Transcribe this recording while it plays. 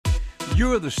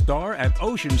You're the star at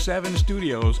Ocean 7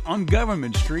 Studios on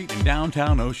Government Street in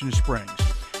downtown Ocean Springs.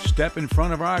 Step in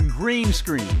front of our green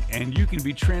screen and you can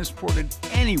be transported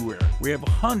anywhere. We have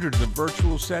hundreds of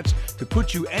virtual sets to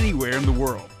put you anywhere in the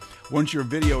world. Once your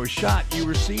video is shot, you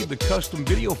receive the custom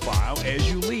video file as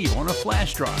you leave on a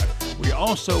flash drive. We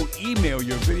also email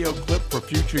your video clip for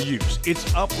future use. It's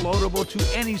uploadable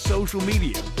to any social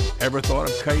media. Ever thought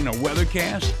of cutting a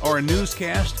weathercast or a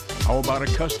newscast? How about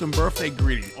a custom birthday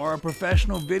greeting or a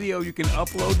professional video you can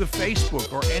upload to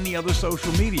Facebook or any other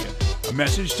social media? A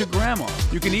message to grandma.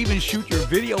 You can even shoot your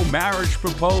video marriage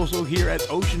proposal here at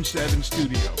Ocean 7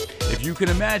 Studio. If you can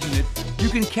imagine it, you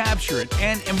can capture it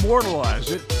and immortalize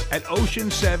it at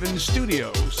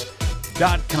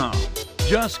ocean7studios.com.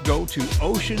 Just go to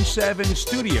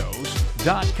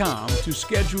ocean7studios.com to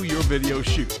schedule your video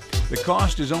shoot. The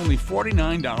cost is only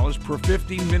 $49 per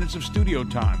 15 minutes of studio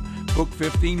time. Book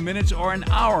 15 minutes or an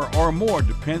hour or more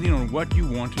depending on what you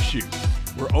want to shoot.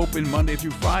 We're open Monday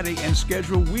through Friday and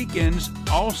schedule weekends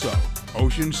also.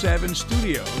 Ocean 7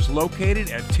 Studios,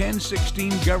 located at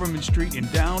 1016 Government Street in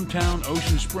downtown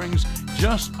Ocean Springs,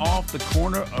 just off the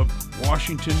corner of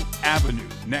Washington Avenue,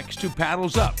 next to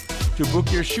Paddles Up. To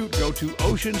book your shoot, go to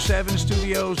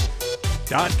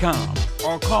ocean7studios.com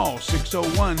or call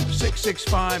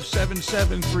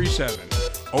 601-665-7737,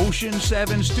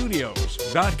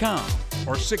 ocean7studios.com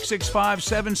or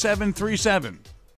 665-7737.